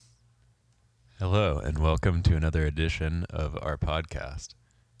Hello, and welcome to another edition of our podcast,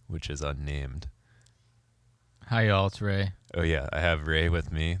 which is unnamed. Hi, y'all. It's Ray. Oh, yeah, I have Ray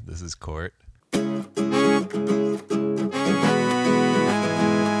with me. This is Court.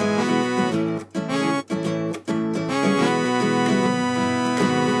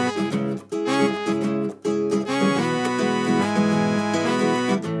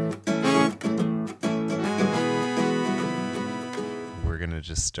 We're going to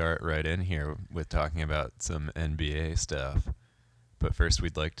just start right in here with talking about some NBA stuff. But first,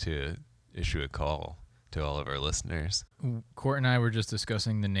 we'd like to issue a call to all of our listeners. Court and I were just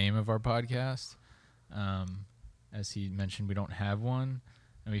discussing the name of our podcast. As he mentioned, we don't have one.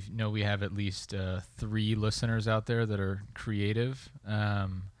 And we know we have at least 3 listeners out there that are creative.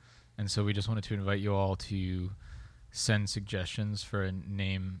 And so we just wanted to invite you all to send suggestions for a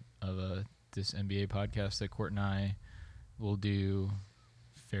name of this NBA podcast that Court and I will do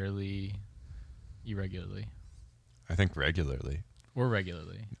fairly irregularly. I think regularly. Or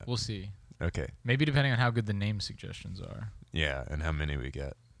regularly. We'll see. Okay. Maybe depending on how good the name suggestions are. Yeah, and how many we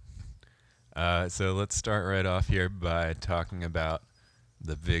get. So let's start right off here by talking about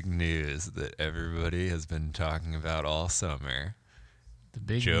the big news that everybody has been talking about all summer. The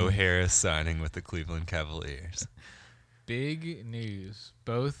big Joe news. Harris signing with the Cleveland Cavaliers. Big news,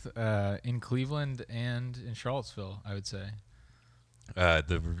 both in Cleveland and in Charlottesville, I would say.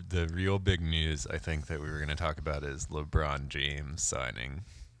 The real big news I think that we were going to talk about is LeBron James signing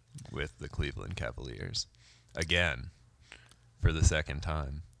with the Cleveland Cavaliers again for the second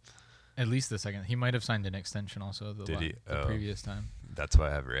time. At least the second. He might have signed an extension also the previous time. That's why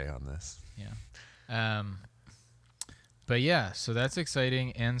I have Ray on this. Yeah. But yeah, so that's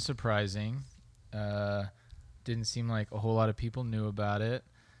exciting and surprising. Didn't seem like a whole lot of people knew about it.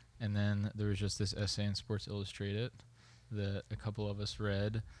 And then there was just this essay in Sports Illustrated that a couple of us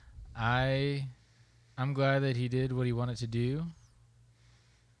read. I'm glad that he did what he wanted to do.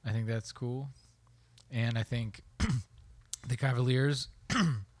 I think that's cool. And I think the Cavaliers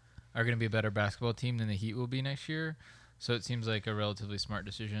are going to be a better basketball team than the Heat will be next year. So it seems like a relatively smart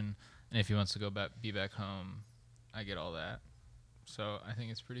decision. And if he wants to go be back home, I get all that. So I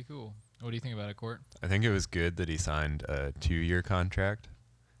think it's pretty cool. What do you think about it, Court? I think it was good that he signed a 2-year contract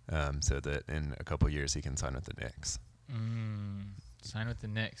so that in a couple years he can sign with the Knicks. Sign with the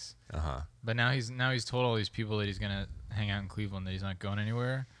Knicks. Uh-huh. But now he's told all these people that he's going to hang out in Cleveland, that he's not going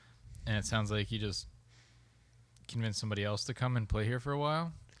anywhere. And it sounds like he just convinced somebody else to come and play here for a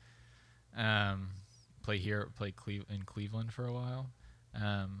while. Play in Cleveland for a while.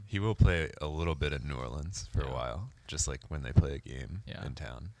 He will play a little bit in New Orleans for a while, just like when they play a game in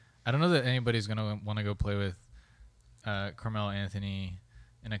town. I don't know that anybody's going to want to go play with Carmelo Anthony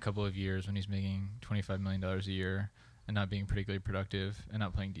in a couple of years when he's making $25 million a year and not being particularly productive and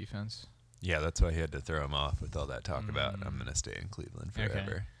not playing defense. Yeah, that's why he had to throw him off with all that talk about I'm going to stay in Cleveland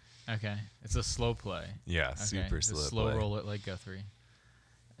forever. Okay. It's a slow play. Yeah, okay. super slow play. Roll it like Guthrie.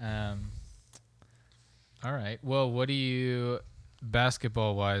 All right. Well, what do you,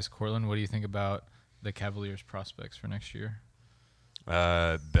 basketball-wise, Cortland, what do you think about the Cavaliers' prospects for next year?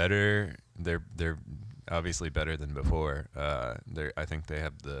 Better. They're obviously better than before. I think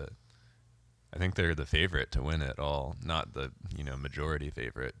they're the favorite to win it all. Not the majority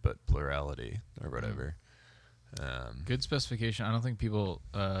favorite, but plurality or whatever. Good specification. I don't think people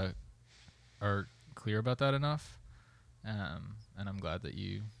are clear about that enough. And I'm glad that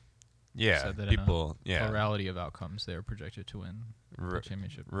you said that people, in a plurality of outcomes they're projected to win the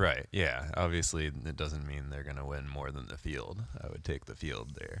championship. Right, yeah. Obviously, it doesn't mean they're going to win more than the field. I would take the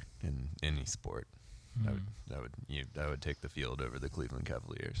field there in any sport. I would take the field over the Cleveland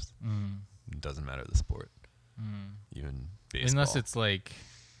Cavaliers. It doesn't matter the sport. Even baseball. Unless it's like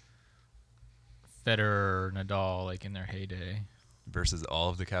Federer, Nadal, like in their heyday. Versus all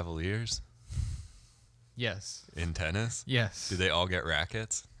of the Cavaliers? Yes. In tennis? Yes. Do they all get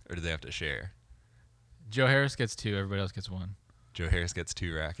rackets, or do they have to share? Joe Harris gets 2. Everybody else gets 1. Joe Harris gets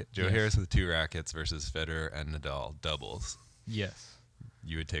 2 rackets. Joe Harris with 2 rackets versus Federer and Nadal doubles. Yes.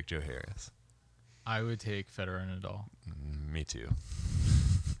 You would take Joe Harris. I would take Federer and Nadal. Me too.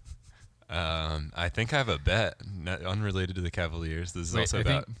 I think I have a bet unrelated to the Cavaliers. This is also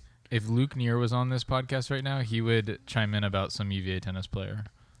about. If Luke Neer was on this podcast right now, he would chime in about some UVA tennis player.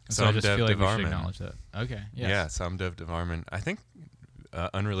 So I just feel like we should acknowledge that. Okay. Yes. Yeah, Samdev Devarman. I think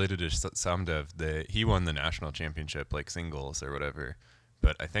unrelated to Samdev, he won the national championship, like singles or whatever.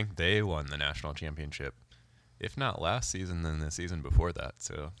 But I think they won the national championship, if not last season, then the season before that.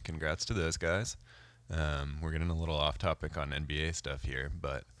 So congrats to those guys. We're getting a little off topic on NBA stuff here,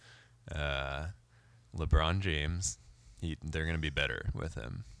 but LeBron James they're going to be better with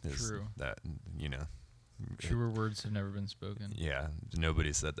him. True. That, you know. Truer words have never been spoken. Yeah,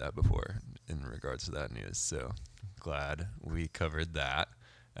 nobody said that before in regards to that news. So glad we covered that.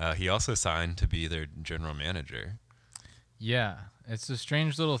 He also signed to be their general manager. Yeah, it's a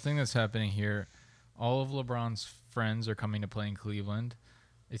strange little thing that's happening here. All of LeBron's friends are coming to play in Cleveland.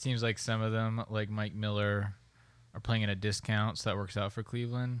 It seems like some of them, like Mike Miller, are playing at a discount, so that works out for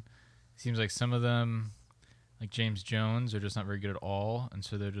Cleveland. It seems like some of them, like James Jones, are just not very good at all, and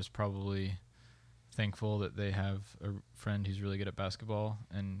so they're just probably thankful that they have a friend who's really good at basketball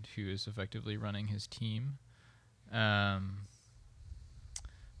and who is effectively running his team.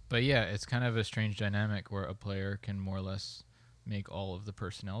 But yeah, it's kind of a strange dynamic where a player can more or less make all of the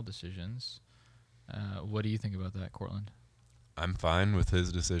personnel decisions. What do you think about that, Cortland? I'm fine with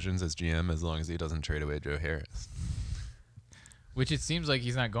his decisions as GM as long as he doesn't trade away Joe Harris. Which it seems like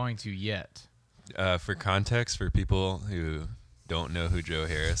he's not going to yet. For context, for people who don't know who Joe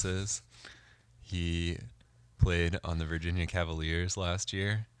Harris is, he played on the Virginia Cavaliers last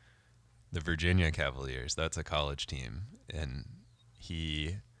year. The Virginia Cavaliers, that's a college team, and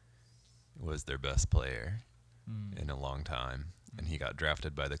he was their best player in a long time. And he got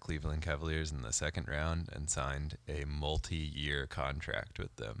drafted by the Cleveland Cavaliers in the second round and signed a multi-year contract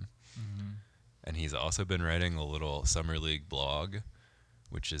with them. Mm-hmm. And he's also been writing a little Summer League blog,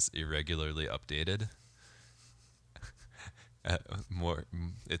 which is irregularly updated.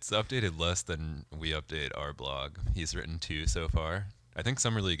 It's updated less than we update our blog. He's written 2 so far. I think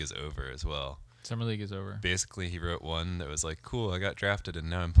Summer League is over as well. Summer League is over. Basically, he wrote one that was like, cool, I got drafted and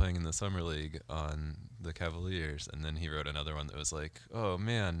now I'm playing in the Summer League on the Cavaliers. And then he wrote another one that was like, oh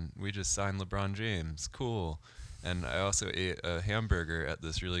man, we just signed LeBron James. Cool. And I also ate a hamburger at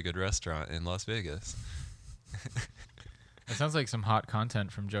this really good restaurant in Las Vegas. That sounds like some hot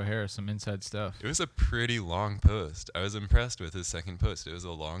content from Joe Harris, some inside stuff. It was a pretty long post. I was impressed with his second post. It was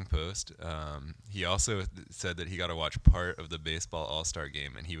a long post. He also said that he got to watch part of the baseball All-Star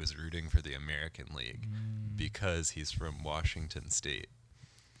game, and he was rooting for the American League because he's from Washington State.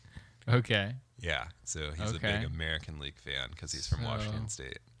 Okay. Yeah, so he's a big American League fan because he's from Washington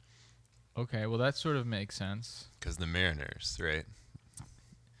State. Okay, well, that sort of makes sense. Because the Mariners, right?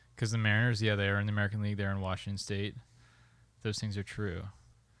 Because the Mariners, yeah, they are in the American League. They're in Washington State. Those things are true.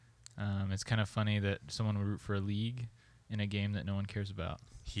 It's kind of funny that someone would root for a league in a game that no one cares about.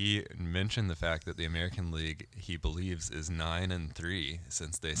 He mentioned the fact that the American League, he believes, is 9-3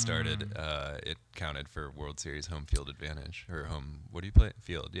 since they started. It counted for World Series home field advantage or home. What do you play?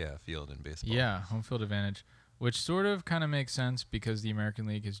 Field, yeah, field in baseball. Yeah, home field advantage, which sort of kind of makes sense because the American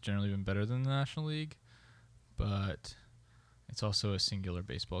League has generally been better than the National League, but it's also a singular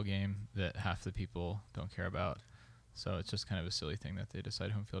baseball game that half the people don't care about. So it's just kind of a silly thing that they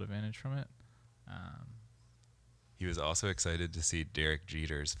decide home field advantage from it. He was also excited to see Derek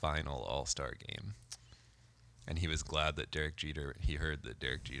Jeter's final All-Star game. And he was glad that he heard that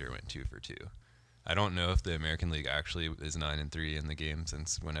Derek Jeter went 2 for 2. I don't know if the American League actually is 9-3 in the game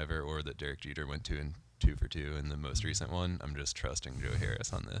since whenever, or that Derek Jeter went 2 for 2 in the most recent one. I'm just trusting Joe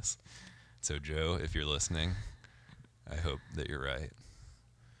Harris on this. So Joe, if you're listening, I hope that you're right.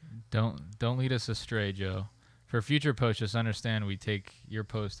 Don't lead us astray, Joe. For future posts, just understand we take your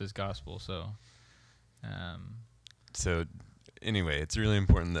post as gospel. So anyway, it's really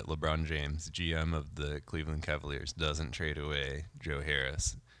important that LeBron James, GM of the Cleveland Cavaliers, doesn't trade away Joe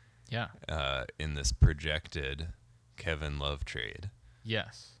Harris. Yeah. In this projected Kevin Love trade.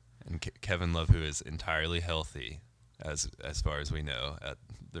 Yes. And Kevin Love, who is entirely healthy, as far as we know, at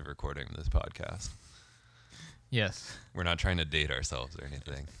the recording of this podcast. Yes. We're not trying to date ourselves or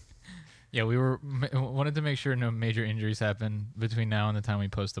anything. Yeah, we wanted to make sure no major injuries happen between now and the time we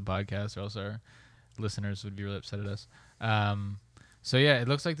post the podcast, or else our listeners would be really upset at us. So yeah, it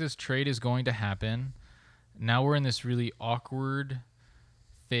looks like this trade is going to happen. Now we're in this really awkward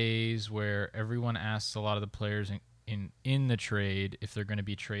phase where everyone asks a lot of the players in the trade if they're going to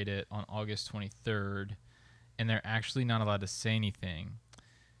be traded on August 23rd, and they're actually not allowed to say anything.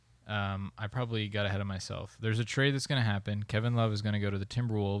 I probably got ahead of myself. There's a trade that's going to happen. Kevin Love is going to go to the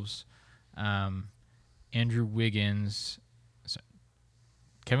Timberwolves. Andrew Wiggins.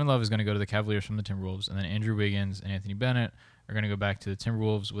 Kevin Love is going to go to the Cavaliers from the Timberwolves, and then Andrew Wiggins and Anthony Bennett are going to go back to the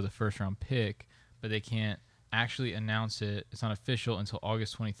Timberwolves with a first-round pick, but they can't actually announce it. It's not official until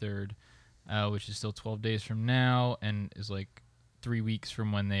August 23rd, which is still 12 days from now and is like 3 weeks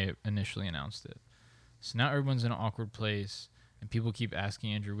from when they initially announced it. So now everyone's in an awkward place, and people keep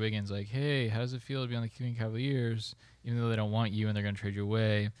asking Andrew Wiggins, like, hey, how does it feel to be on the Cleveland Cavaliers, even though they don't want you and they're going to trade you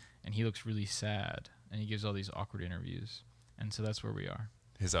away? And he looks really sad, and he gives all these awkward interviews. And so that's where we are.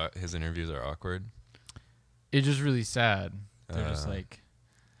 His interviews are awkward? it's just really sad. They're just Uh, like,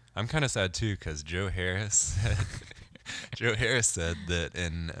 I'm kind of sad too because Joe Harris Joe Harris said that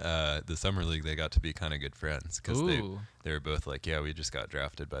in the summer league they got to be kind of good friends because ooh, they were both like, yeah, we just got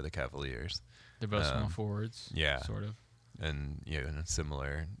drafted by the Cavaliers. they're both small Um, forwards. yeah, Sort of. and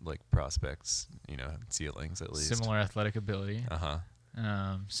similar like prospects, ceilings at least. Similar athletic ability. Uh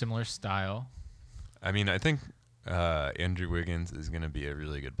huh. Similar style. I mean, I think Andrew Wiggins is going to be a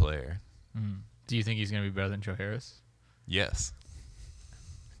really good player. Mm. Do you think he's going to be better than Joe Harris? Yes,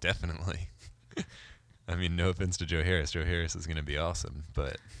 definitely. I mean, no offense to Joe Harris. Joe Harris is going to be awesome,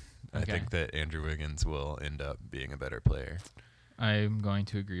 but I Okay. think that Andrew Wiggins will end up being a better player. I'm going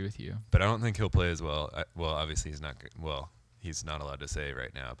to agree with you. But I don't think he'll play as well. Well, obviously he's not. Well, he's not allowed to say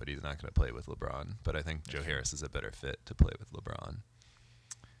right now, but he's not going to play with LeBron. But I think Joe Harris is a better fit to play with LeBron.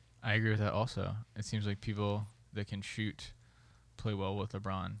 I agree with that also. It seems like people that can shoot play well with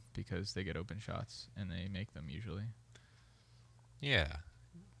LeBron because they get open shots and they make them usually. Yeah.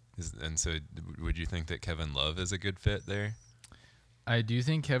 And so, would you think that Kevin Love is a good fit there? I do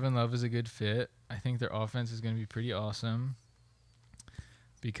think Kevin Love is a good fit. I think their offense is going to be pretty awesome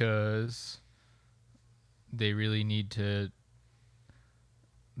because they really need to.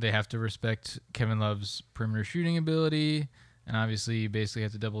 They have to respect Kevin Love's perimeter shooting ability, and obviously, you basically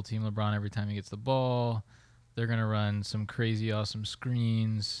have to double team LeBron every time he gets the ball. They're going to run some crazy awesome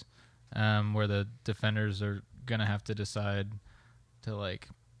screens where the defenders are going to have to decide to like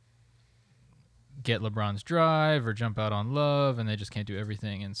get LeBron's drive or jump out on Love, and they just can't do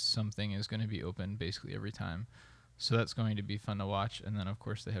everything, and something is going to be open basically every time. So that's going to be fun to watch. And then, of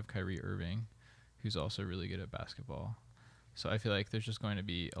course, they have Kyrie Irving, who's also really good at basketball. So I feel like there's just going to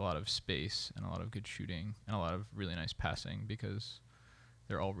be a lot of space and a lot of good shooting and a lot of really nice passing because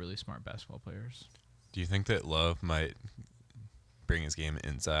they're all really smart basketball players. Do you think that Love might bring his game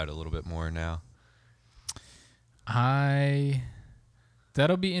inside a little bit more now?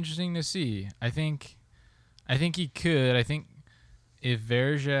 That'll be interesting to see. I think he could. I think if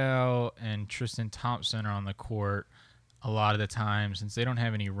Verjao and Tristan Thompson are on the court a lot of the time, since they don't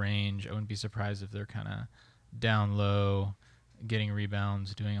have any range, I wouldn't be surprised if they're kind of down low, getting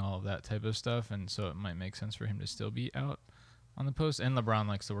rebounds, doing all of that type of stuff. And so it might make sense for him to still be out on the post. And LeBron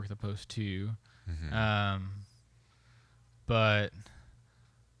likes to work the post too. Mm-hmm. But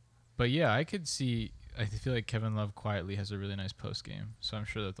yeah, I could see. I feel like Kevin Love quietly has a really nice post game, so I'm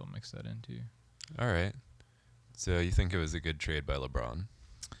sure that they'll mix that in too. All right. So you think it was a good trade by LeBron?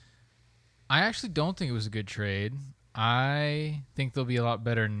 I actually don't think it was a good trade. I think they'll be a lot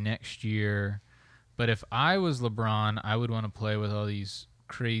better next year. But if I was LeBron, I would want to play with all these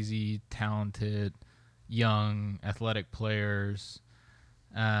crazy, talented, young, athletic players,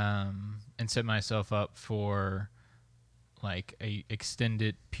 and set myself up for like a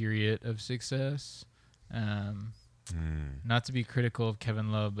extended period of success. Not to be critical of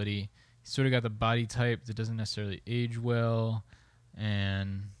Kevin Love, but he sort of got the body type that doesn't necessarily age well,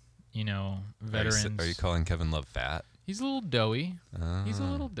 and veterans. Are you calling Kevin Love fat? He's a little doughy. He's a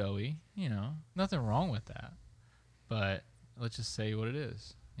little doughy. Nothing wrong with that, but let's just say what it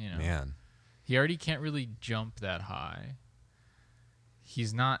is. Man. He already can't really jump that high.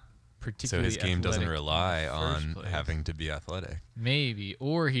 He's not particularly. So his game doesn't athletic rely in the on first place. having to be athletic. Maybe,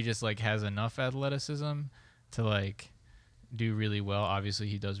 or he just like has enough athleticism to like do really well. Obviously,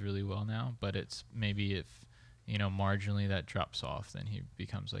 he does really well now, but it's maybe if marginally that drops off, then he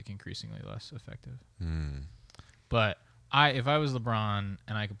becomes like increasingly less effective. But if I was LeBron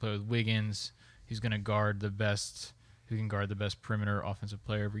and I could play with Wiggins, who's going to guard the best, who can guard the best perimeter offensive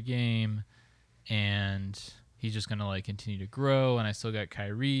player every game, and he's just going to like continue to grow. And I still got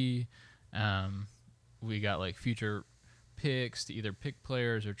Kyrie. We got like future picks to either pick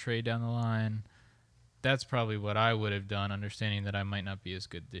players or trade down the line. That's probably what I would have done, understanding that I might not be as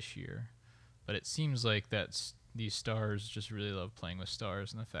good this year. But it seems like these stars just really love playing with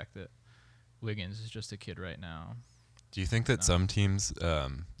stars, and the fact that Wiggins is just a kid right now. Do you think that some teams,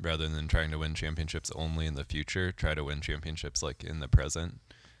 rather than trying to win championships only in the future, try to win championships like in the present?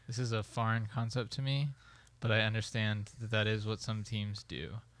 This is a foreign concept to me, but I understand that is what some teams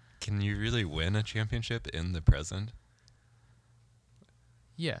do. Can you really win a championship in the present?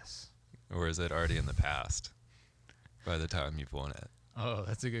 Yes. Or is it already in the past by the time you've won it? Oh,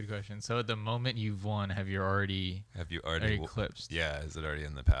 that's a good question. So at the moment you've won, have you already eclipsed? Yeah, is it already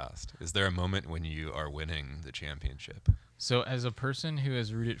in the past? Is there a moment when you are winning the championship? So as a person who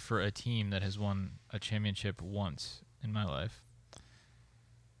has rooted for a team that has won a championship once in my life,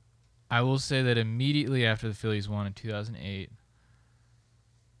 I will say that immediately after the Phillies won in 2008,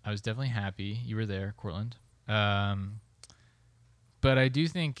 I was definitely happy. You were there, Cortland. But I do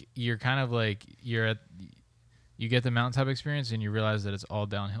think you're kind of like you get the mountaintop experience and you realize that it's all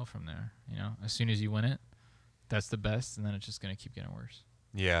downhill from there. You know, as soon as you win it, that's the best, and then it's just gonna keep getting worse.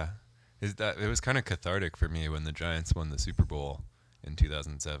 Yeah. It was kind of cathartic for me when the Giants won the Super Bowl in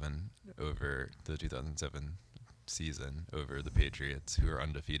 2007 over the 2007 season over the Patriots, who were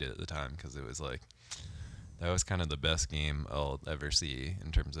undefeated at the time, because it was like that was kind of the best game I'll ever see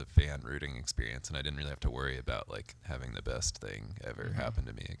in terms of fan rooting experience, and I didn't really have to worry about like having the best thing ever happen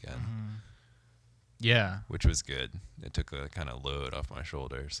to me again, Yeah, which was good. It took a kind of load off my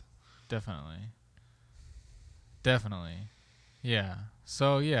shoulders. definitely. Yeah.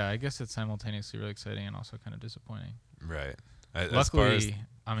 So yeah, I guess it's simultaneously really exciting and also kind of disappointing. Right. Luckily,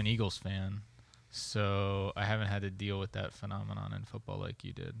 I'm an Eagles fan, so I haven't had to deal with that phenomenon in football like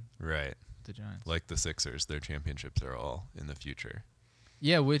you did. Right. The Giants. Like the Sixers, their championships are all in the future.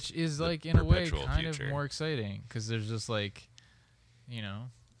 Yeah, which is The like in a way perpetual kind future. of more exciting because there's just like, you know,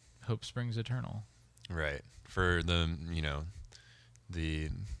 hope springs eternal. Right. For the, the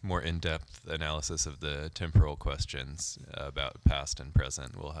more in-depth analysis of the temporal questions about past and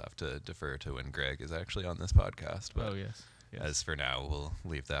present, we'll have to defer to when Greg is actually on this podcast. But Oh yes. as for now, we'll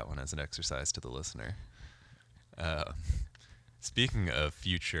leave that one as an exercise to the listener. Speaking of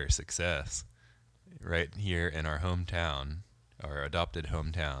future success, right here in our hometown, our adopted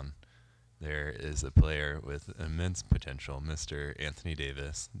hometown, there is a player with immense potential, Mr. Anthony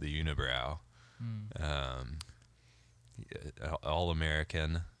Davis, the unibrow.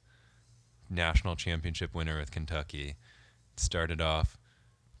 All-American, national championship winner with Kentucky. Started off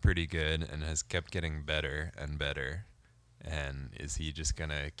pretty good and has kept getting better and better. And is he just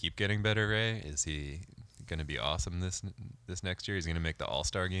going to keep getting better, Ray? Is he going to be awesome this next year? He's going to make the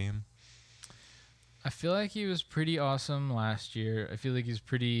All-Star game? I feel like he was pretty awesome last year. I feel like he's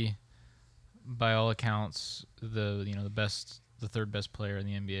pretty, by all accounts, the third best player in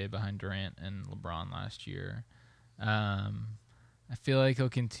the NBA behind Durant and LeBron last year. I feel like he'll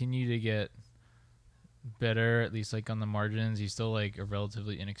continue to get better, at least like on the margins. He's still like a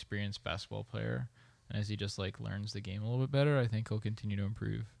relatively inexperienced basketball player, and as he just like learns the game a little bit better, I think he'll continue to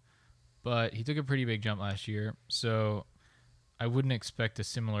improve. But he took a pretty big jump last year, so I wouldn't expect a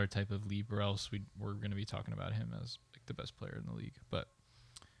similar type of leap, or else we're going to be talking about him as like the best player in the league. But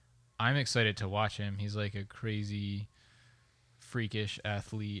I'm excited to watch him. He's like a crazy, freakish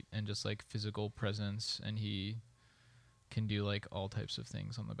athlete and just like physical presence, and he can do like all types of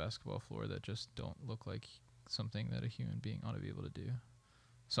things on the basketball floor that just don't look like something that a human being ought to be able to do.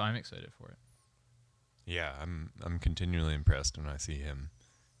 So I'm excited for it. Yeah, I'm continually impressed when I see him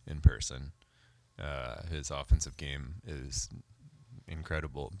in person. His offensive game is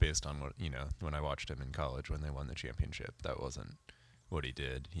incredible based on what, when I watched him in college when they won the championship. That wasn't what he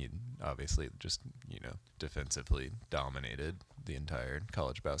did. He obviously just, defensively dominated the entire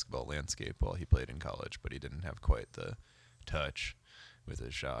college basketball landscape while he played in college, but he didn't have quite the touch with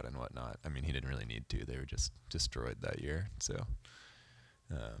his shot and whatnot. I mean, he didn't really need to. They were just destroyed that year. So,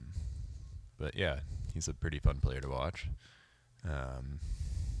 but yeah, he's a pretty fun player to watch.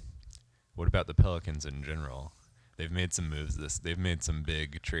 What about the Pelicans in general? They've made some moves. They've made some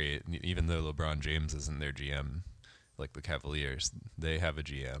big trade. Even though LeBron James isn't their GM, like the Cavaliers, they have a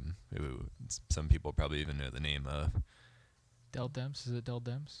GM who some people probably even know the name of. Dell Demps? Is it Dell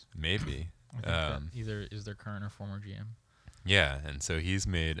Demps? Maybe. I think that either is their current or former GM. Yeah, and so he's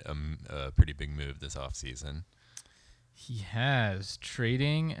made a pretty big move this offseason. He has,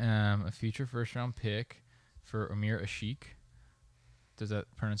 trading a future first-round pick for Amir Ashik. Does that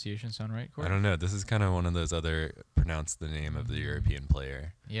pronunciation sound right, Corey? I don't know. This is kind of one of those other pronounce the name of the European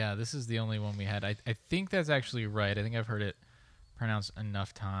player. Yeah, this is the only one we had. I think that's actually right. I think I've heard it pronounced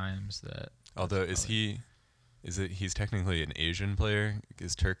enough times that. Although he's technically an Asian player?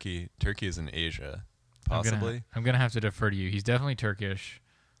 Is Turkey is in Asia, possibly? I'm gonna have to defer to you. He's definitely Turkish.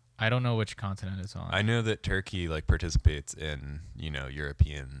 I don't know which continent it's on. I know that Turkey participates in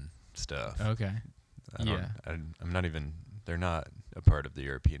European stuff. Okay. I'm not even. They're not a part of the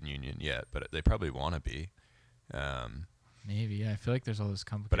European Union yet, but they probably want to be. Maybe. Yeah, I feel like there's all this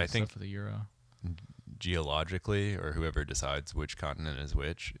complicated stuff with the Euro. Geologically, or whoever decides which continent is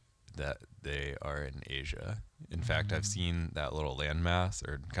which, that they are in Asia. In fact, I've seen that little landmass,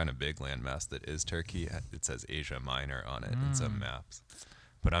 or kind of big landmass that is Turkey. It says Asia Minor on it in some maps.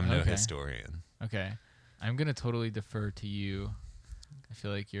 But I'm no historian. Okay. I'm going to totally defer to you. I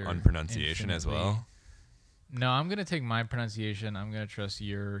feel like you're... On pronunciation as well? No, I'm going to take my pronunciation. I'm going to trust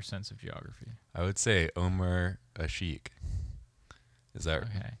your sense of geography. I would say Omar Ashik. Is that...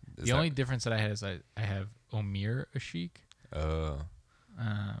 Okay. The only difference that I had is I have Omir Ashik. Oh.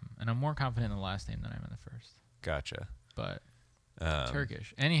 And I'm more confident in the last name than I am in the first. Gotcha. But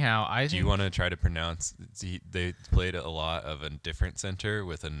Turkish. Anyhow, I Do think you want to try to pronounce? They played a lot of a different center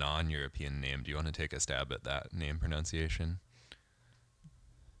with a non-European name. Do you want to take a stab at that name pronunciation?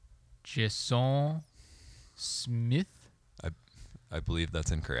 Jason Smith. I believe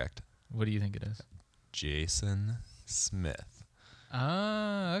that's incorrect. What do you think it is? Jason Smith.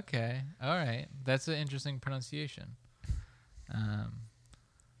 Oh, okay. All right. That's an interesting pronunciation.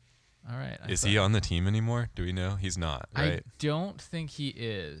 All right. Is he on the team anymore? Do we know? He's not, right? I don't think he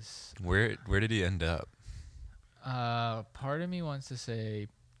is. Where did he end up? Part of me wants to say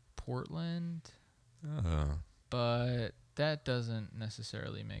Portland, Oh. but that doesn't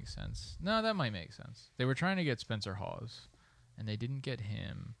necessarily make sense. No, that might make sense. They were trying to get Spencer Hawes, and they didn't get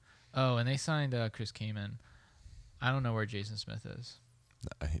him. Oh, and they signed Chris Kaman. I don't know where Jason Smith is.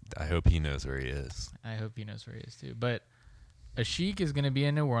 I hope he knows where he is. I hope he knows where he is too. But Ashik is going to be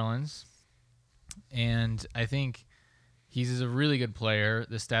in New Orleans, and I think he's a really good player.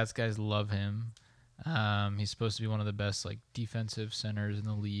 The stats guys love him. He's supposed to be one of the best like defensive centers in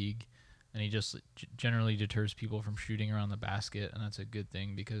the league, and he just generally deters people from shooting around the basket, and that's a good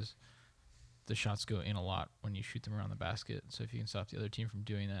thing because the shots go in a lot when you shoot them around the basket. So if you can stop the other team from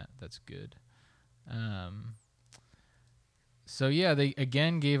doing that, that's good. So yeah, they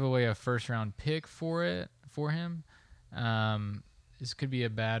again gave away a first-round pick for him. This could be a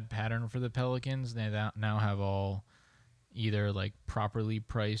bad pattern for the Pelicans. They now have all either like properly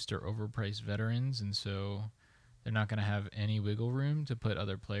priced or overpriced veterans, and so they're not going to have any wiggle room to put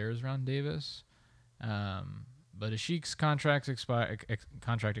other players around Davis. But Ashik's contract expires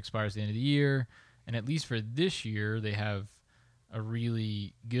at the end of the year, and at least for this year, they have a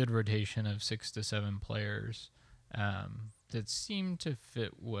really good rotation of 6 to 7 players that seem to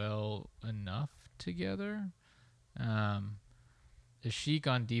fit well enough together. Ashik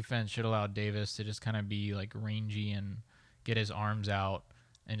on defense should allow Davis to just kind of be like rangy and get his arms out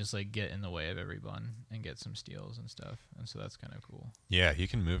and just like get in the way of everyone and get some steals and stuff. And so that's kind of cool. Yeah, he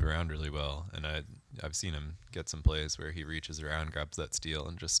can move around really well, and I've seen him get some plays where he reaches around, grabs that steal,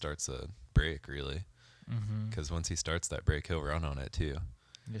 and just starts a break really. Because once he starts that break, he'll run on it too.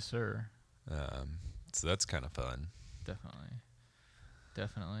 Yes, sir. So that's kind of fun.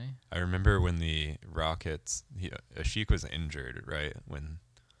 Definitely. I remember when the Rockets, Ashik was injured, right? When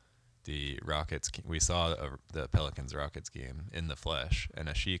the Rockets, we saw the Pelicans-Rockets game in the flesh, and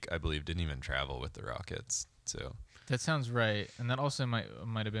Ashik, I believe, didn't even travel with the Rockets. So that sounds right, and that also might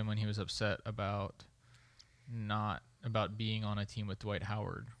have been when he was upset about being on a team with Dwight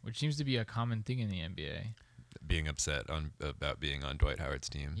Howard, which seems to be a common thing in the NBA. Being upset about being on Dwight Howard's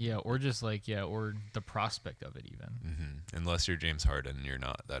team. Yeah, or just like or the prospect of it even. Unless you're James Harden, you're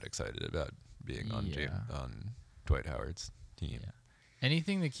not that excited about being on Dwight Howard's team. Yeah.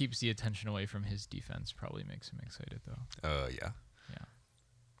 Anything that keeps the attention away from his defense probably makes him excited, though. Oh yeah.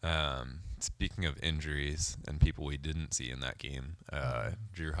 Speaking of injuries and people we didn't see in that game,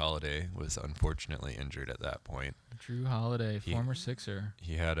 Drew Holiday was unfortunately injured at that point. Drew Holiday, former Sixer.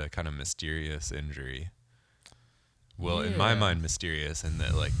 He had a kind of mysterious injury. Well, in my mind, mysterious, and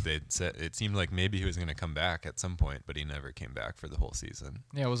that like they said, it seemed like maybe he was going to come back at some point, but he never came back for the whole season.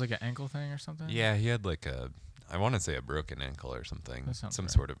 Yeah, it was like an ankle thing or something. Yeah, he had like I want to say a broken ankle or something, some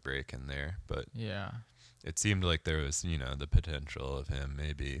sort of break in there, but yeah, it seemed like there was the potential of him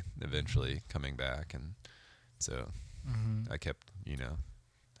maybe eventually coming back, and so I kept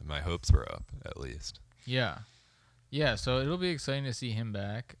my hopes were up at least. Yeah. So it'll be exciting to see him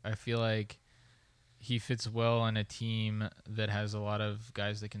back. I feel like he fits well on a team that has a lot of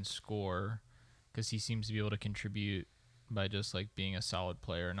guys that can score, because he seems to be able to contribute by just like being a solid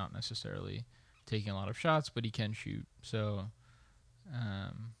player, not necessarily taking a lot of shots, but he can shoot. So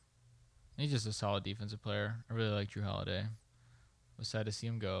he's just a solid defensive player. I really like Drew Holiday. Was sad to see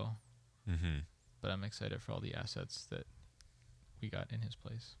him go, but I'm excited for all the assets that we got in his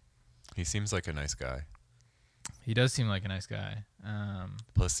place. He seems like a nice guy. He does seem like a nice guy.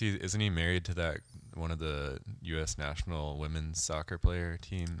 Plus, isn't he married to that one of the U.S. national women's soccer player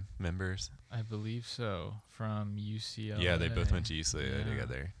team members? I believe so. From UCLA. Yeah, they both went to UCLA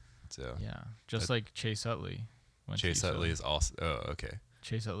together. So yeah, just like Chase Utley. Chase Utley is also. Oh, okay.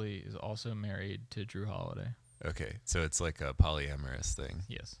 Chase Utley is also married to Drew Holiday. Okay, so it's like a polyamorous thing.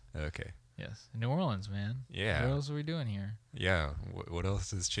 Yes. Okay. Yes, New Orleans, man. Yeah. What else are we doing here? Yeah. What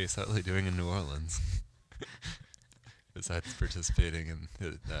else is Chase Utley doing in New Orleans? Besides participating in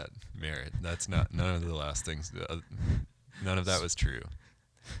that merit. That's none of the last things. None of that was true.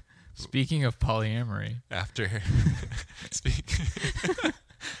 Speaking of polyamory. After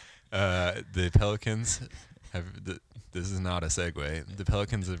the Pelicans have this is not a segue. The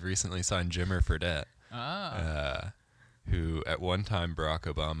Pelicans have recently signed Jimmer Fredette. who at one time Barack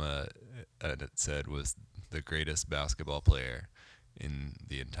Obama it said was the greatest basketball player in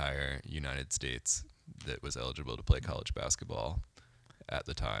the entire United States that was eligible to play college basketball at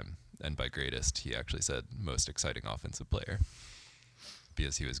the time. And by greatest, he actually said most exciting offensive player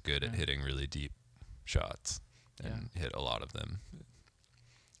because he was good at hitting really deep shots and hit a lot of them.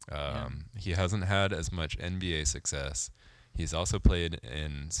 He hasn't had as much NBA success. He's also played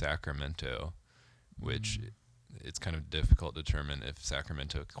in Sacramento, which it's kind of difficult to determine if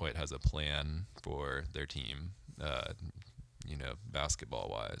Sacramento quite has a plan for their team,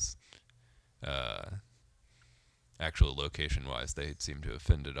 basketball-wise. Actual location-wise, they seem to have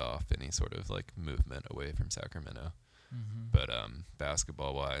fended off any sort of like movement away from Sacramento. Mm-hmm. But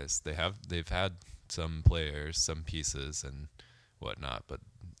basketball-wise, they've had some players, some pieces, and whatnot, but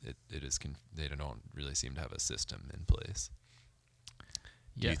they don't really seem to have a system in place.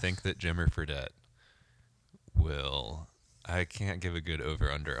 Do you think that Jimmer Fredette will? I can't give a good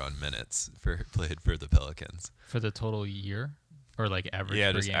over/under on minutes played for the Pelicans. For the total year, or like average?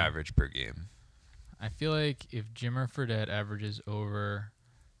 Yeah, per just game? average per game. I feel like if Jimmer Fredette averages over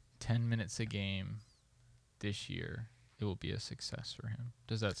 10 minutes a game this year, it will be a success for him.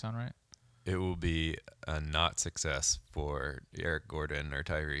 Does that sound right? It will be a not success for Eric Gordon or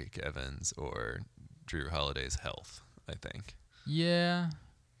Tyreek Evans or Drew Holiday's health, I think. Yeah.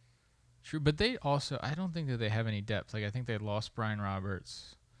 True, but they also, I don't think that they have any depth. Like, I think they lost Brian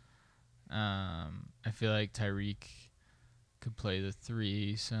Roberts. I feel like Tyreek could play the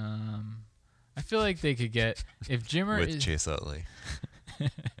 3 some. I feel like they could get, if Jimmer with Chase Utley.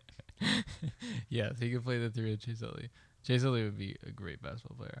 Yeah, he could play the 3 with Chase Utley. Chase Utley would be a great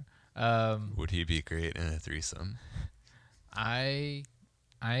basketball player. Would he be great in a threesome? I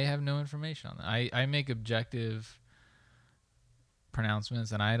have no information on that. I make objective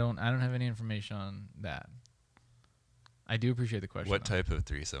pronouncements, and I don't have any information on that. I do appreciate the question. What though. type of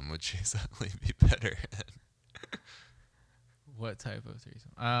threesome would Chase Utley be better at? What type of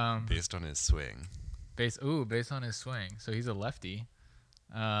threesome? Based on his swing. Based on his swing. So he's a lefty.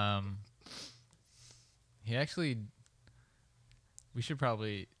 He actually. We should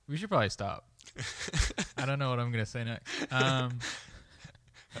probably stop. I don't know what I'm gonna say next. All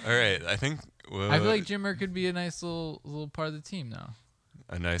right, I think. I feel like Jimmer could be a nice little part of the team now.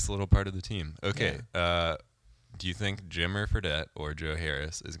 A nice little part of the team. Okay. Yeah. Do you think Jimmer Fredette or Joe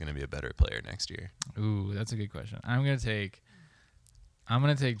Harris is going to be a better player next year? Ooh, that's a good question. I'm gonna take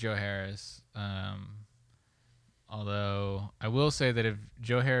Joe Harris. Although I will say that if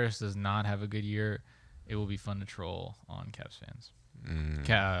Joe Harris does not have a good year, it will be fun to troll on Cavs fans.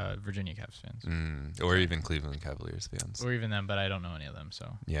 Virginia Cavs fans. Or even Cleveland Cavaliers fans. Or even them, but I don't know any of them,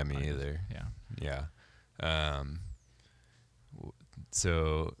 so. Yeah, me either. Yeah.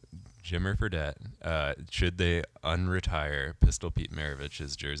 So, Jimmer Fredette, should they unretire Pistol Pete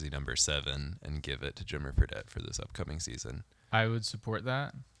Maravich's jersey number 7 and give it to Jimmer Fredette for this upcoming season? I would support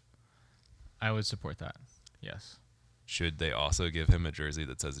that. Yes. Should they also give him a jersey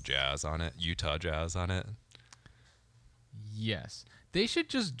that says Jazz on it, Utah Jazz on it? Yes. They should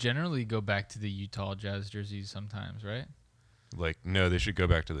just generally go back to the Utah Jazz jerseys sometimes, right? Like, no, they should go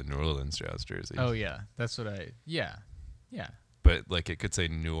back to the New Orleans Jazz jersey. Oh, yeah. That's what yeah. But, like, it could say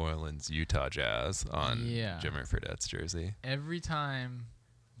New Orleans Utah Jazz on Jimmer Fredette's jersey. Every time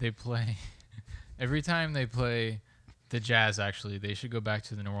they play the Jazz, actually, they should go back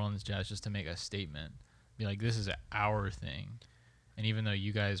to the New Orleans Jazz just to make a statement. Be like, this is our thing. And even though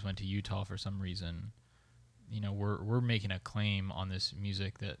you guys went to Utah for some reason, we're making a claim on this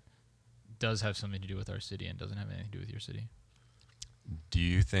music that does have something to do with our city and doesn't have anything to do with your city.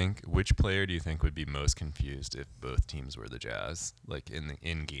 Which player do you think would be most confused if both teams were the Jazz? Like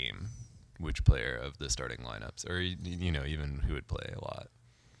in game, which player of the starting lineups, or even who would play a lot?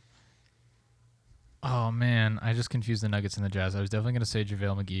 Oh man, I just confused the Nuggets and the Jazz. I was definitely going to say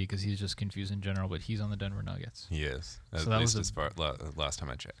JaVale McGee because he's just confused in general, but he's on the Denver Nuggets. He is. So at that least was as far last time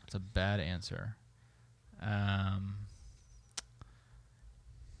I checked. It's a bad answer. Enes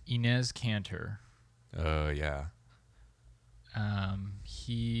Kanter. Oh yeah.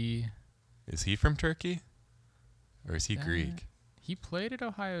 Is he from Turkey, or is he Greek? He played at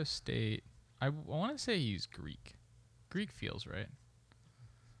Ohio State. I want to say he's Greek. Greek feels right.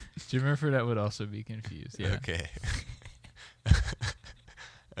 Jimmer Fredette would also be confused. Yeah. Okay.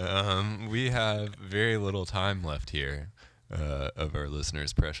 We have very little time left here of our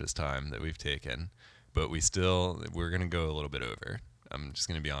listeners' precious time that we've taken, but we're going to go a little bit over. I'm just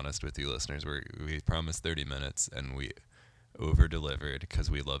going to be honest with you, listeners. We promised 30 minutes, and we over-delivered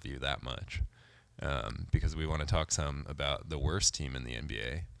because we love you that much. Because we want to talk some about the worst team in the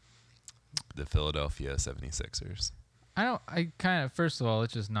NBA, the Philadelphia 76ers. I kind of, first of all,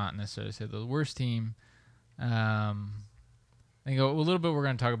 let's just not necessarily say the worst team. I think a little bit we're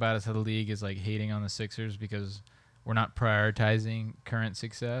going to talk about is how the league is like hating on the Sixers because we're not prioritizing current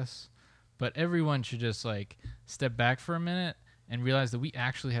success. But everyone should just like step back for a minute and realize that we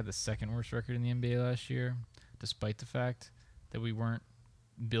actually had the second worst record in the NBA last year, despite the fact that we weren't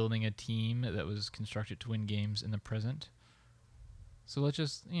building a team that was constructed to win games in the present. So let's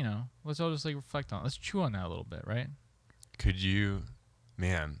just, let's all just like reflect on it. Let's chew on that a little bit, right? Could you,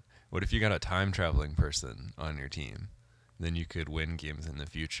 man, what if you got a time traveling person on your team? Then you could win games in the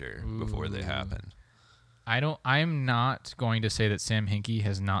future before they happen. I'm not going to say that Sam Hinkie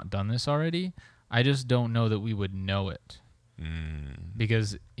has not done this already. I just don't know that we would know it.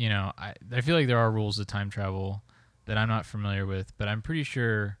 Because, I feel like there are rules of time travel that I'm not familiar with, but I'm pretty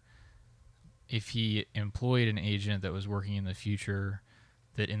sure if he employed an agent that was working in the future,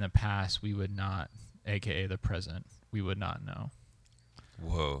 that in the past we would not, aka the present, we would not know.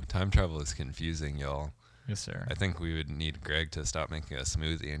 Whoa, time travel is confusing, y'all. Yes, sir. I think we would need Greg to stop making a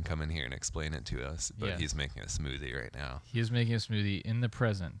smoothie and come in here and explain it to us, but he's making a smoothie right now. He is making a smoothie in the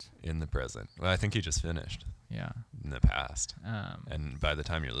present. In the present. Well, I think he just finished. Yeah. In the past. And by the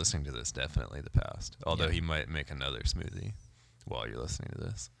time you're listening to this, definitely the past. Although he might make another smoothie while you're listening to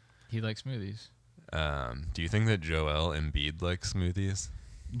this. He likes smoothies. Do you think that Joel Embiid likes smoothies?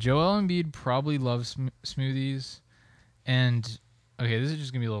 Joel Embiid probably loves smoothies. And, okay, this is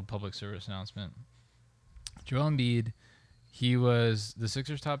just going to be a little public service announcement. Joel Embiid, he was the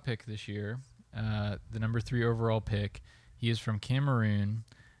Sixers' top pick this year, the number 3 overall pick. He is from Cameroon.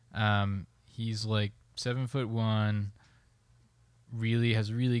 He's like 7'1", really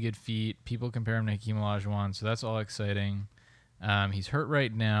has really good feet. People compare him to Hakeem Olajuwon, so that's all exciting. He's hurt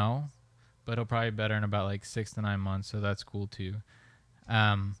right now, but he'll probably be better in about like 6 to 9 months, so that's cool too.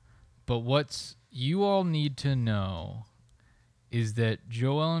 But what you all need to know is that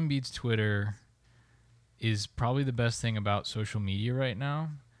Joel Embiid's Twitter is probably the best thing about social media right now.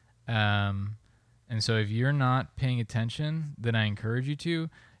 And so if you're not paying attention, then I encourage you to.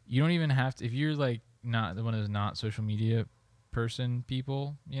 You don't even have to, if you're like not the one who's not social media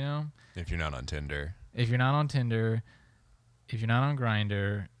people, If you're not on Tinder. If you're not on Tinder, if you're not on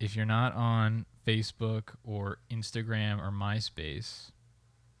Grindr, if you're not on Facebook or Instagram or MySpace.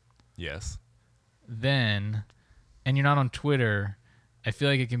 Yes. Then, and you're not on Twitter, I feel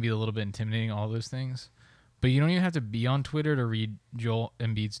like it can be a little bit intimidating, all those things. But you don't even have to be on Twitter to read Joel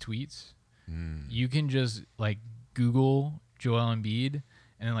Embiid's tweets. You can just like Google Joel Embiid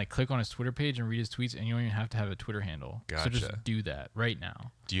and then like click on his Twitter page and read his tweets, and you don't even have to have a Twitter handle. Gotcha. So just do that right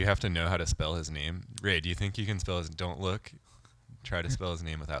now. Do you have to know how to spell his name? Ray, do you think you can spell his, don't look? Try to spell his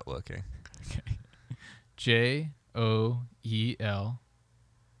name without looking. Okay. Joel.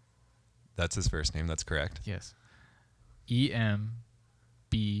 That's his first name, that's correct? Yes. EMBIID.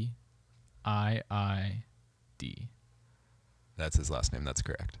 That's his last name, that's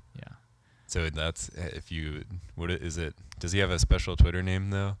correct. Yeah. So that's, if you, what is it, does he have a special Twitter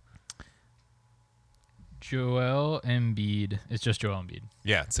name though? Joel Embiid. It's just Joel Embiid.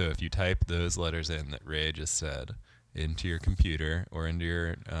 Yeah, so if you type those letters in that Ray just said into your computer or into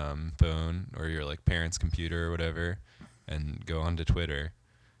your phone or your like parents' computer or whatever and go onto Twitter,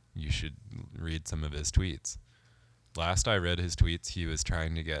 you should read some of his tweets. Last I read his tweets, he was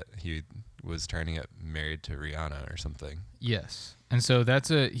trying to get married to Rihanna or something. Yes. And so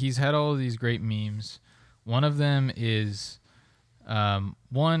he's had all of these great memes. One of them is he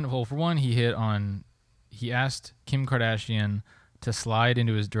asked Kim Kardashian to slide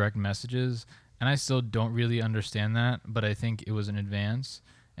into his direct messages, and I still don't really understand that, but I think it was an advance.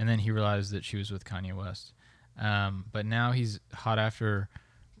 And then he realized that she was with Kanye West. But now he's hot after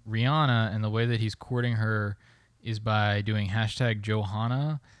Rihanna, and the way that he's courting her is by doing hashtag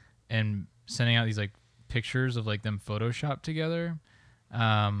Johanna and sending out these like pictures of like them photoshopped together.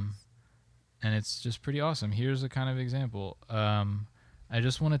 And it's just pretty awesome. Here's a kind of example. I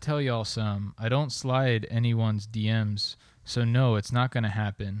just want to tell y'all I don't slide anyone's DMs, so no, it's not going to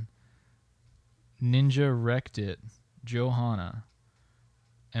happen. Ninja wrecked it. Johanna.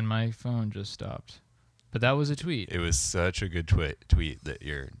 And my phone just stopped. But that was a tweet. It was such a good tweet that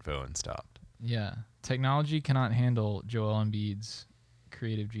your phone stopped. Yeah. Technology cannot handle Joel Embiid's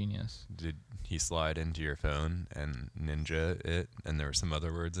creative genius. Did he slide into your phone and ninja it? And there were some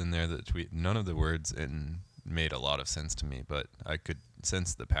other words in there that none of the words made a lot of sense to me, but I could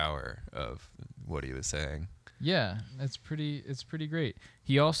sense the power of what he was saying. Yeah, it's pretty great.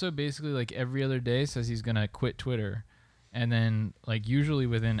 He also basically like every other day says he's going to quit Twitter, and then like usually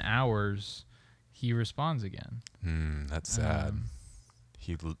within hours he responds again. That's sad.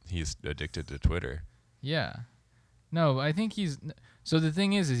 He's addicted to Twitter. Yeah. No, I think he's. So the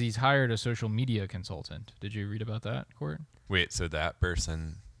thing is he's hired a social media consultant. Did you read about that, Court? Wait, so that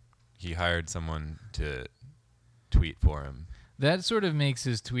person, he hired someone to tweet for him. That sort of makes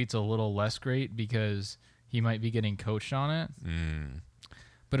his tweets a little less great because he might be getting coached on it.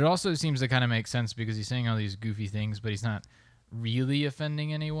 But it also seems to kind of make sense because he's saying all these goofy things, but he's not really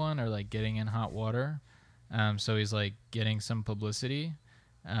offending anyone or like getting in hot water. So he's like getting some publicity.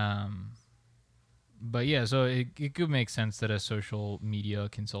 But yeah, so it could make sense that a social media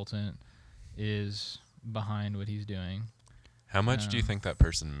consultant is behind what he's doing. How much do you think that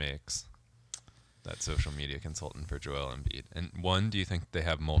person makes? That social media consultant for Joel Embiid. And one, do you think they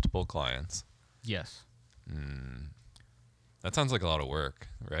have multiple clients? Yes. That sounds like a lot of work,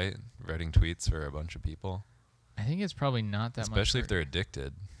 right? Writing tweets for a bunch of people. I think it's probably not that much. Especially if they're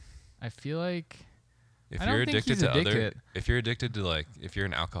addicted. I feel like If I you're don't think addicted he's to addicted. if you're addicted to like, if you're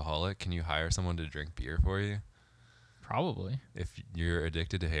an alcoholic, can you hire someone to drink beer for you? probably. If you're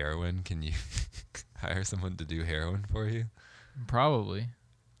addicted to heroin, can you hire someone to do heroin for you? Probably.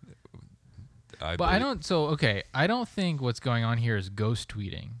 But I don't. So okay, I don't think what's going on here is ghost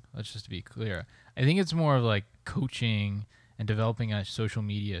tweeting. Let's just be clear. I think it's more of like coaching and developing a social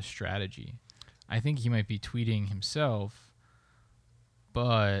media strategy. I think he might be tweeting himself,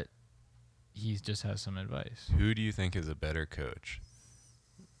 but he just has some advice. Who do you think is a better coach?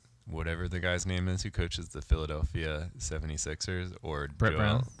 Whatever the guy's name is who coaches the Philadelphia 76ers, or Brett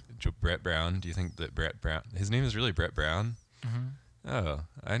Brown? Brett Brown. Do you think that Brett Brown, his name is really Brett Brown? Mm-hmm. Oh,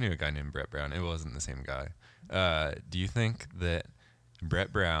 I knew a guy named Brett Brown. It wasn't the same guy. Do you think that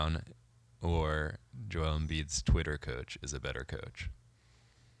Brett Brown or Joel Embiid's Twitter coach is a better coach?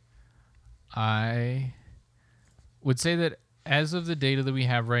 I would say that as of the data that we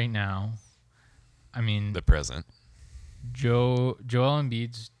have right now, I mean, The present. Joel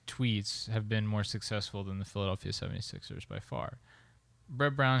Embiid's tweets have been more successful than the Philadelphia 76ers by far.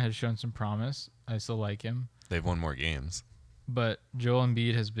 Brett Brown has shown some promise. I still like him. They've won more games. But Joel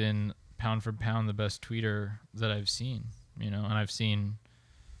Embiid has been pound for pound the best tweeter that I've seen, and I've seen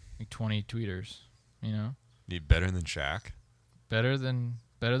like 20 tweeters, Better than Shaq? Better than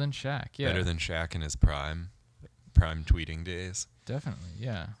Shaq, yeah. Better than Shaq in his prime tweeting days? Definitely,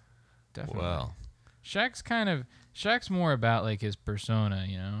 yeah. Definitely. Well, Shaq's more about like his persona,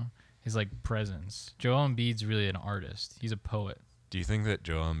 his like presence. Joel Embiid's really an artist. He's a poet. do you think that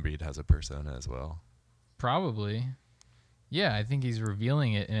Joel Embiid has a persona as well? Probably. Yeah, I think he's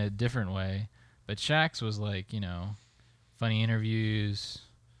revealing it in a different way. But Shaq's was like, funny interviews.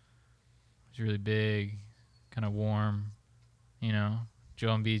 He's really big, kind of warm,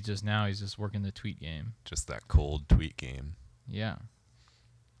 Joel Embiid he's just working the tweet game. Just that cold tweet game. Yeah.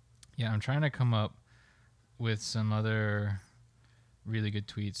 Yeah, I'm trying to come up with some other really good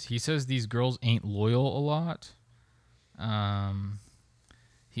tweets. He says these girls ain't loyal a lot.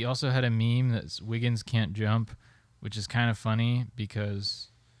 He also had a meme that's Wiggins can't jump, which is kind of funny because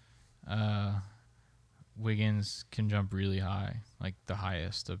Wiggins can jump really high, like the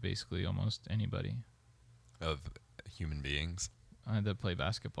highest of basically almost anybody Of human beings. that play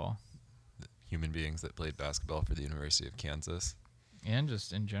basketball. Human beings that played basketball for the University of Kansas. And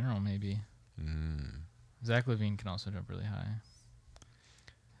just in general, maybe. Zach LaVine can also jump really high.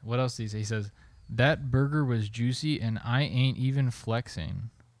 What else does he say? He says, that burger was juicy and I ain't even flexing.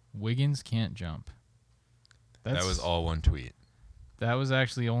 Wiggins can't jump. That was all one tweet. That was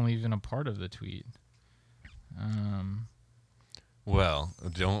actually only even a part of the tweet. Well,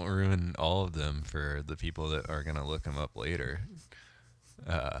 don't ruin all of them for the people that are going to look them up later.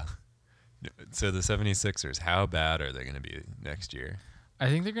 So the 76ers, how bad are they going to be next year? I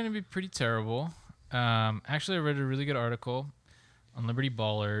think they're going to be pretty terrible. Actually, I read a really good article on Liberty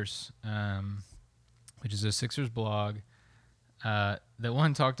Ballers, which is a Sixers blog. That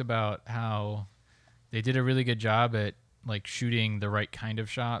one talked about how they did a really good job at like shooting the right kind of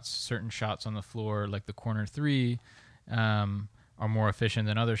shots. Certain shots on the floor, like the corner three, are more efficient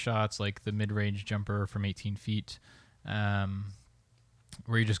than other shots, like the mid-range jumper from 18 feet,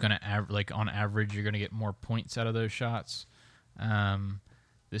 where you're just going to on average, you're going to get more points out of those shots.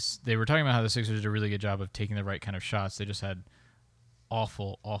 They were talking about how the Sixers did a really good job of taking the right kind of shots. They just had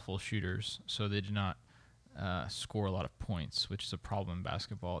awful shooters, so they did not score a lot of points, which is a problem in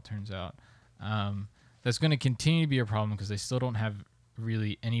basketball, it turns out. That's going to continue to be a problem because they still don't have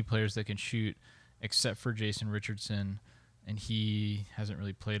really any players that can shoot except for Jason Richardson, and he hasn't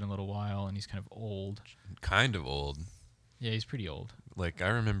really played in a little while, and he's kind of old. Kind of old. Yeah, he's pretty old. Like I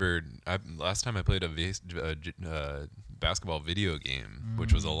remember, last time I played a basketball video game,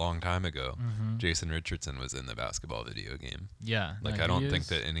 which was a long time ago. Mm-hmm. Jason Richardson was in the basketball video game. Yeah. Like no, I don't he think is-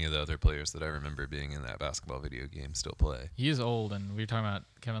 that any of the other players that I remember being in that basketball video game still play. he is old, and we were talking about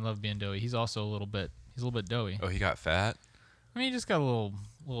Kevin Love being doughy. He's also a little bit doughy. Oh, he got fat? I mean, he just got a little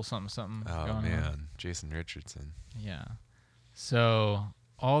something Oh, going man. on. Jason Richardson. Yeah. So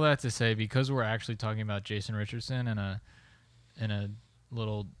all that to say, because we're actually talking about Jason Richardson in a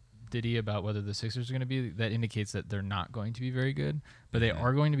little ditty about whether the Sixers are going to be, that indicates that they're not going to be very good, but they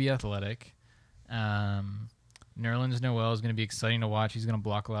are going to be athletic. Nerlens Noel is going to be exciting to watch. He's going to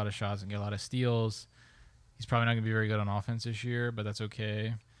block a lot of shots and get a lot of steals. He's probably not going to be very good on offense this year, but that's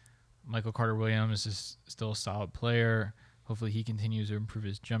okay. Michael Carter-Williams is still a solid player. Hopefully he continues to improve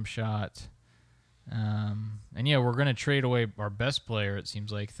his jump shot. And yeah, we're going to trade away our best player, it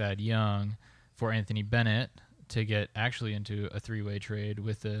seems like, Thad Young, for Anthony Bennett to get actually into a three-way trade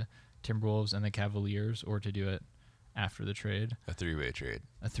with the Timberwolves and the Cavaliers, or to do it after the trade. A three-way trade.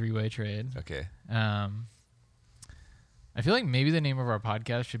 A three-way trade. Okay. I feel like maybe the name of our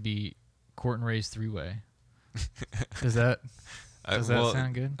podcast should be Court and Ray's Three-Way. Does that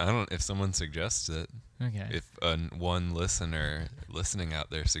sound good? I don't. If someone suggests it, Okay. if one listener listening out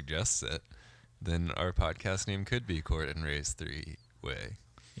there suggests it, then our podcast name could be Court and Ray's Three-Way.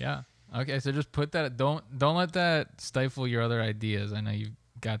 Yeah. Okay, so just put that. Don't let that stifle your other ideas. I know you've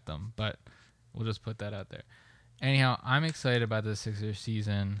got them, but we'll just put that out there. Anyhow, I'm excited about the Sixers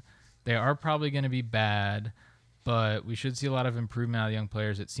season. They are probably going to be bad, but we should see a lot of improvement out of young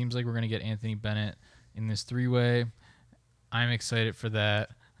players. It seems like we're going to get Anthony Bennett in this three-way. I'm excited for that.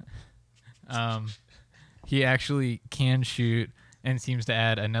 He actually can shoot and seems to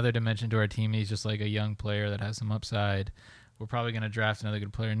add another dimension to our team. He's just like a young player that has some upside. We're probably going to draft another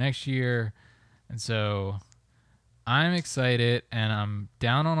good player next year. And so I'm excited, and I'm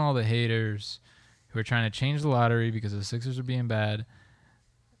down on all the haters who are trying to change the lottery because the Sixers are being bad.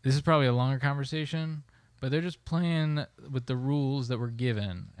 This is probably a longer conversation, but they're just playing with the rules that were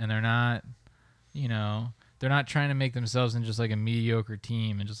given, and they're not, they're not trying to make themselves into just like a mediocre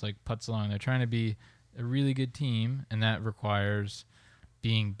team and just like putz along. They're trying to be a really good team, and that requires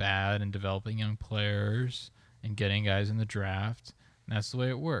being bad and developing young players and getting guys in the draft. And that's the way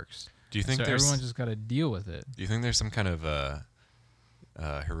it works. Do you think so there's everyone's just got to deal with it? Do you think there's some kind of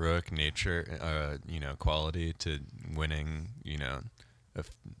heroic nature, quality to winning, a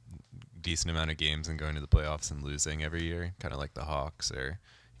decent amount of games and going to the playoffs and losing every year, kind of like the Hawks, or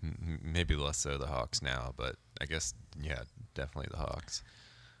maybe less so the Hawks now, but I guess definitely the Hawks.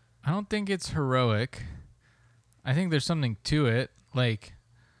 I don't think it's heroic. I think there's something to it. Like,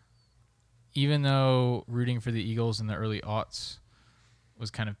 even though rooting for the Eagles in the early aughts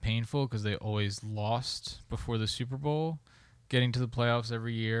was kind of painful because they always lost before the Super Bowl, getting to the playoffs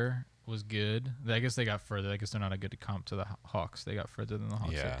every year was good. I guess they got further. I guess they're not a good comp to the Hawks. They got further than the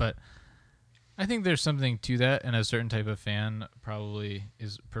Hawks. Yeah. But I think there's something to that, and a certain type of fan probably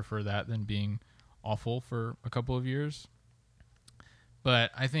prefer that than being awful for a couple of years.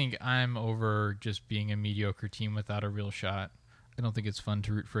 But I think I'm over just being a mediocre team without a real shot. I don't think it's fun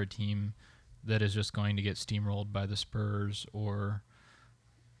to root for a team that is just going to get steamrolled by the Spurs or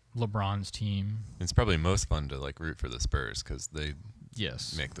LeBron's team. It's probably most fun to root for the Spurs because they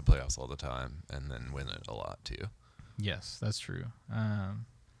Yes. make the playoffs all the time and then win it a lot too. Yes, that's true.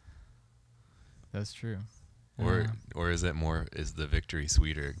 That's true. Or is the victory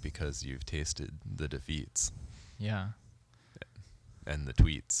sweeter because you've tasted the defeats Yeah. and the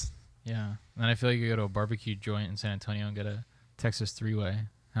tweets? Yeah. And I feel like you go to a barbecue joint in San Antonio and get a Texas three-way.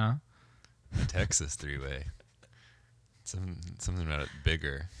 Huh? The Texas three-way. Something about it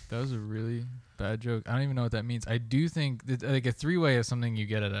bigger. That was a really bad joke. I don't even know what that means. I do think that, a three-way is something you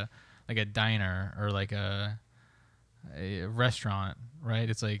get at a diner or like a restaurant, right?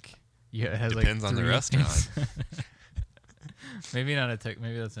 It's like it has Depends on the restaurant. Maybe not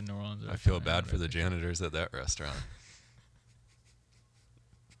maybe that's a New Orleans restaurant. I feel bad for the janitors at that restaurant.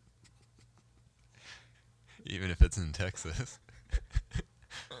 Even if it's in Texas.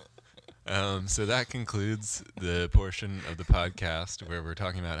 So that concludes the portion of the podcast where we're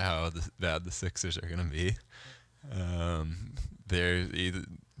talking about how bad the Sixers are going to be. They're either,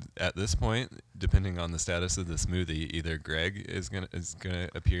 at this point, depending on the status of the smoothie, either Greg is gonna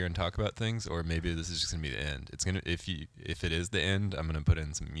appear and talk about things, or maybe this is just gonna be the end. It's gonna if it is the end, I'm gonna put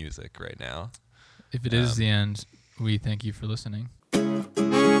in some music right now. If it is the end, we thank you for listening.